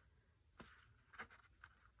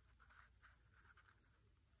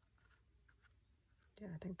 Yeah,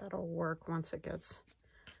 I think that'll work once it gets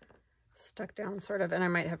stuck down, sort of. And I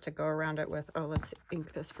might have to go around it with, oh, let's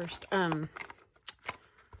ink this first. What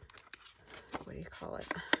do you call it?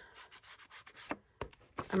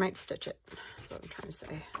 I might stitch it. That's what I'm trying to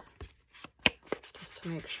say. Just to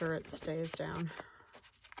make sure it stays down.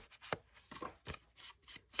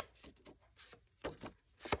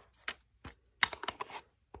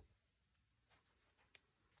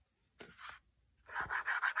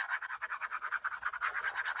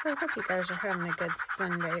 So I hope you guys are having a good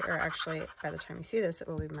Sunday, or actually, by the time you see this, it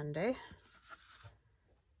will be Monday.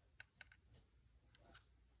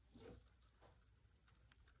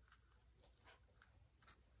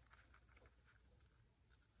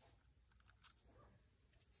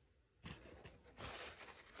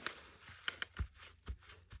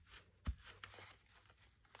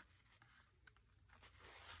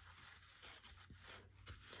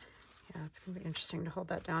 gonna be interesting to hold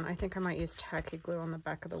that down. I think I might use tacky glue on the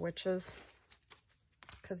back of the witches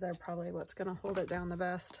because they're probably what's gonna hold it down the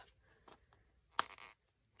best.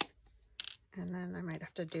 And then I might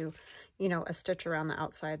have to do, you know, a stitch around the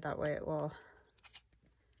outside. That way it will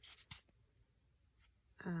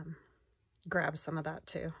grab some of that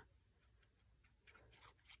too.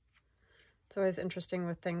 It's always interesting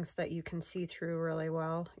with things that you can see through really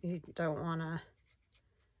well. You don't want to,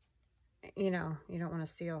 you know, you don't want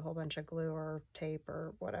to see a whole bunch of glue or tape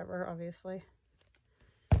or whatever, obviously.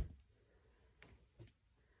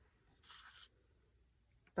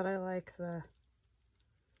 But I like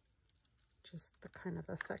just the kind of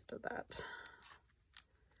effect of that.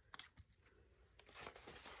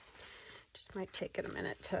 Just might take it a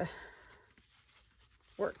minute to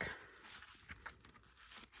work.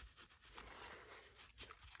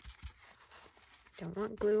 Don't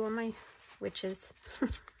want glue on my witches.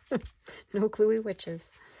 No gluey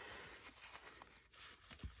witches.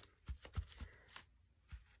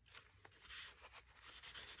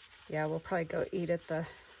 Yeah, we'll probably go eat at the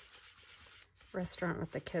restaurant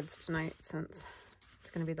with the kids tonight since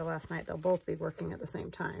it's going to be the last night. They'll both be working at the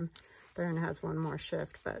same time. Baron has one more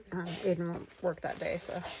shift, but Aiden won't work that day,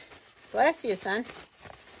 so bless you, son.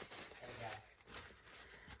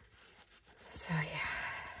 So, yeah.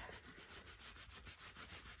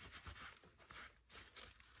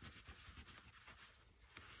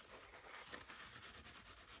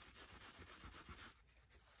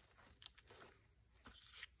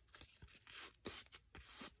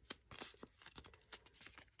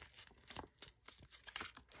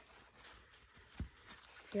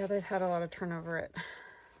 Yeah, they've had a lot of turnover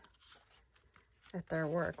at their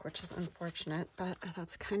work, which is unfortunate, but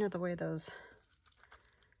that's kind of the way those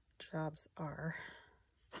jobs are.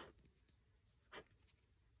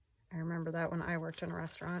 I remember that when I worked in a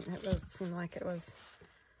restaurant, it seemed like it was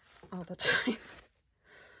all the time.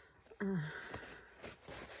 And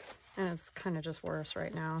it's kind of just worse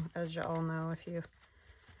right now, as you all know, if you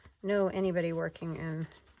know anybody working in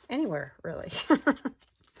anywhere, really.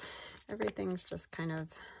 Everything's just kind of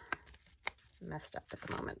messed up at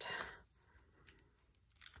the moment.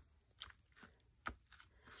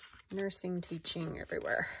 Nursing, teaching,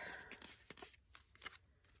 everywhere.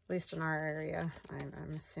 At least in our area.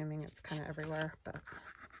 I'm assuming it's kind of everywhere, but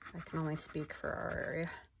I can only speak for our area.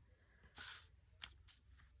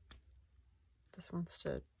 This wants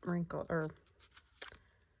to wrinkle or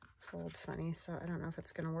fold funny, so I don't know if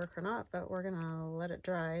it's going to work or not, but we're going to let it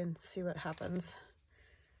dry and see what happens.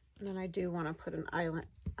 And then I do want to put an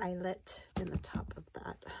eyelet in the top of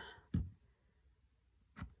that,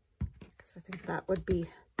 because I think that would be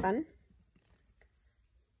fun.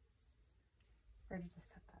 Where did I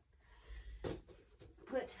set that?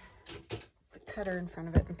 Put the cutter in front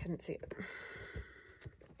of it and couldn't see it.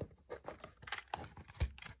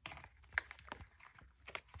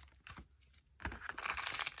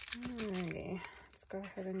 Alrighty, let's go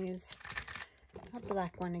ahead and use a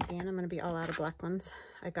black one again. I'm going to be all out of black ones.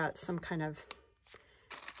 I got some kind of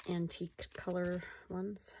antique color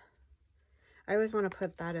ones. I always want to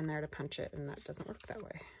put that in there to punch it, and that doesn't work that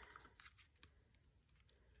way.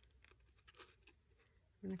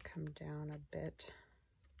 I'm going to come down a bit.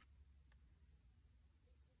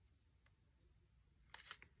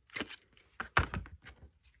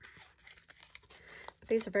 But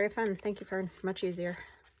these are very fun. Thank you for much easier.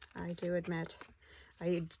 I do admit.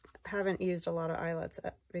 I haven't used a lot of eyelets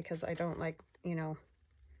because I don't like, you know,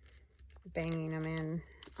 banging them in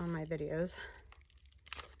on my videos.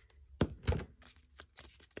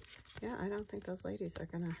 Yeah, I don't think those ladies are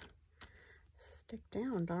gonna stick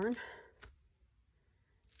down, darn.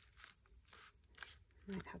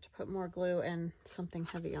 Might have to put more glue and something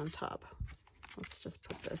heavy on top. Let's just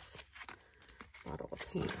put this bottle of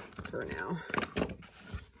paint for now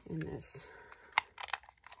in this.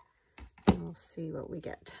 We'll see what we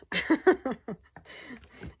get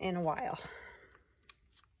in a while.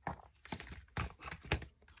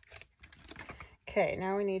 Okay,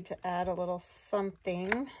 now we need to add a little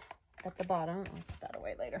something at the bottom. I'll put that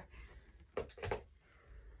away later.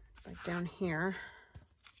 Like down here.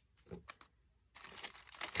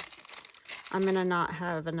 I'm gonna not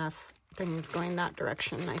have enough things going that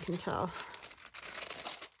direction, I can tell.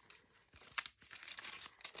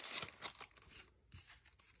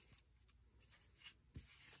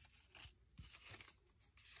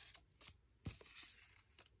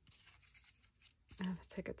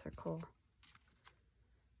 The tickets are cool.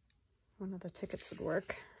 One of the tickets would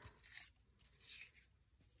work.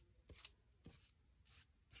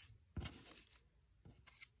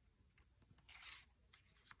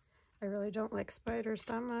 I really don't like spiders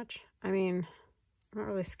that much. I mean, I'm not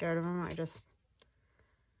really scared of them. I just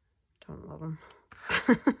don't love them.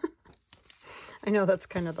 I know that's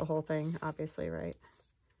kind of the whole thing, obviously, right?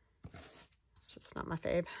 It's just not my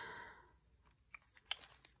fave.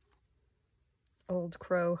 Old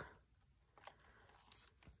Crow.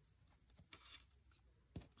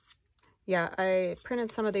 Yeah, I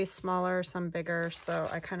printed some of these smaller, some bigger, so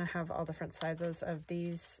I kind of have all different sizes of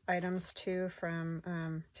these items too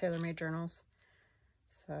from Tailor-Made Journals.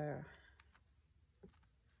 So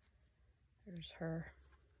there's her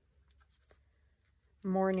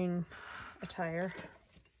morning attire.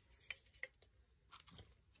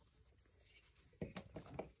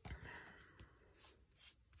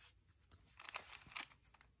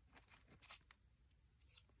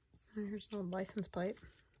 And here's an old license plate.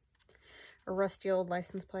 A rusty old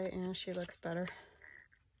license plate. Yeah, she looks better.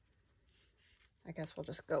 I guess we'll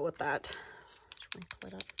just go with that. Wrinkle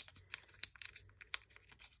it up.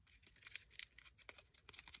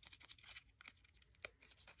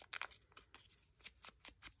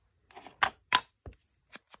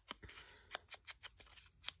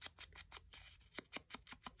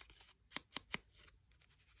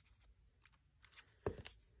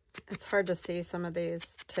 It's hard to see some of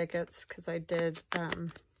these tickets because I did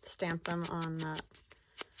stamp them on that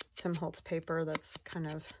Tim Holtz paper that's kind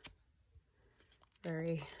of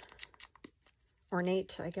very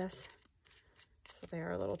ornate, I guess. So they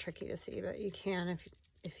are a little tricky to see, but you can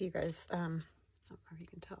if you guys, I don't know if you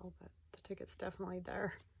can tell, but the ticket's definitely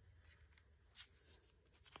there.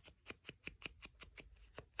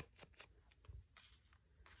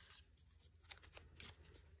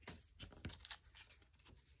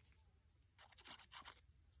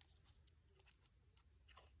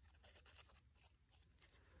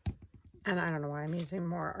 And I don't know why I'm using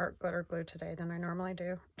more art glitter glue today than I normally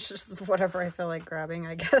do. It's just whatever I feel like grabbing,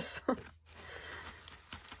 I guess.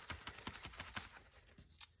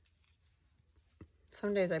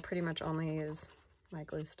 Some days I pretty much only use my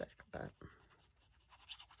glue stick, but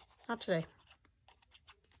not today.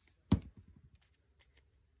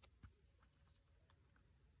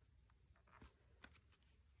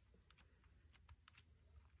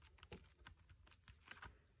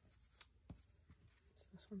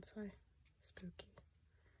 This one say spooky.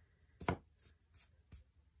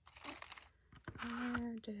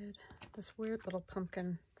 Where did this weird little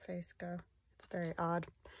pumpkin face go? It's very odd.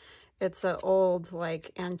 It's an old,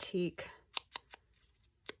 like, antique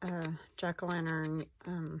jack-o'-lantern,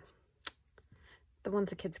 the ones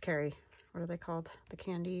the kids carry. What are they called? The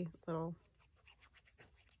candy little,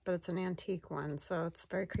 but it's an antique one, so it's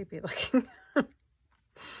very creepy looking. So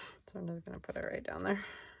I'm just gonna put it right down there.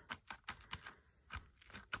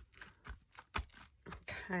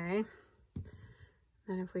 Okay.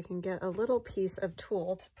 And if we can get a little piece of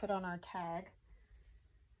tulle to put on our tag.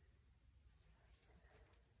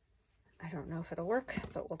 I don't know if it'll work,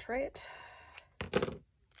 but we'll try it.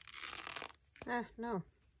 Ah, no.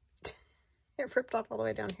 It ripped off all the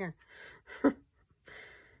way down here.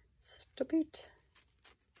 Stop it.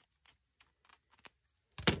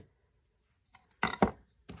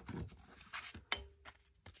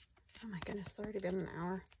 Oh my goodness, it's already been an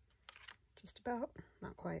hour. Just about.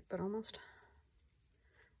 Not quite, but almost.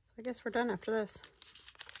 So I guess we're done after this.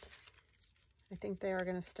 I think they are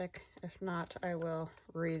going to stick. If not, I will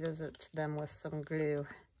revisit them with some glue.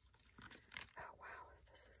 Oh, wow.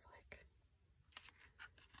 This is like...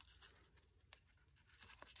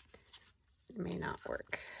 It may not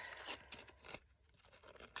work.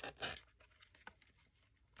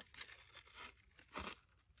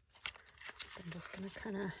 I'm just going to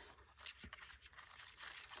kind of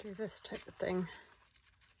do this type of thing.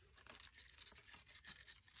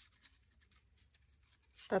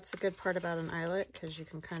 That's the good part about an eyelet, because you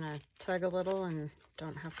can kind of tug a little and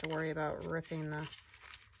don't have to worry about ripping the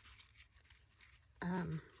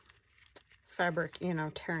fabric, you know,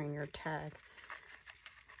 tearing your tag.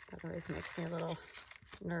 That always makes me a little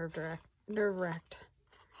nerve-wracked.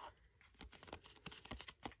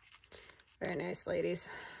 Very nice, ladies.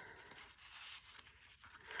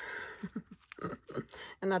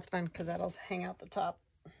 And that's fun because that'll hang out the top.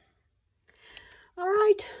 All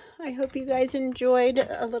right, I hope you guys enjoyed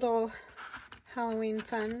a little Halloween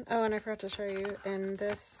fun. Oh, and I forgot to show you in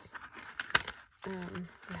this, yeah,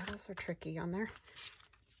 those are tricky on there.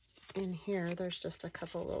 In here, there's just a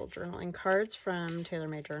couple little journaling cards from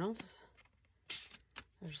Tailor-Made Journals.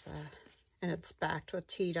 There's and it's backed with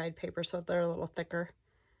tea-dyed paper, so they're a little thicker.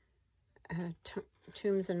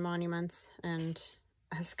 Tombs and monuments, and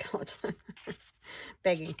a skeleton.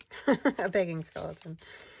 Begging. A begging skeleton.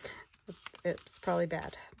 It's probably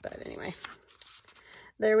bad, but anyway.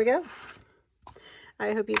 There we go.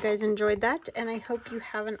 I hope you guys enjoyed that, and I hope you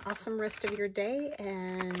have an awesome rest of your day.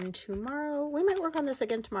 And tomorrow, we might work on this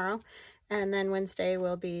again tomorrow, and then Wednesday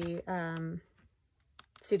will be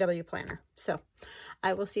CW Planner. So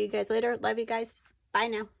I will see you guys later. Love you guys. Bye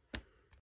now.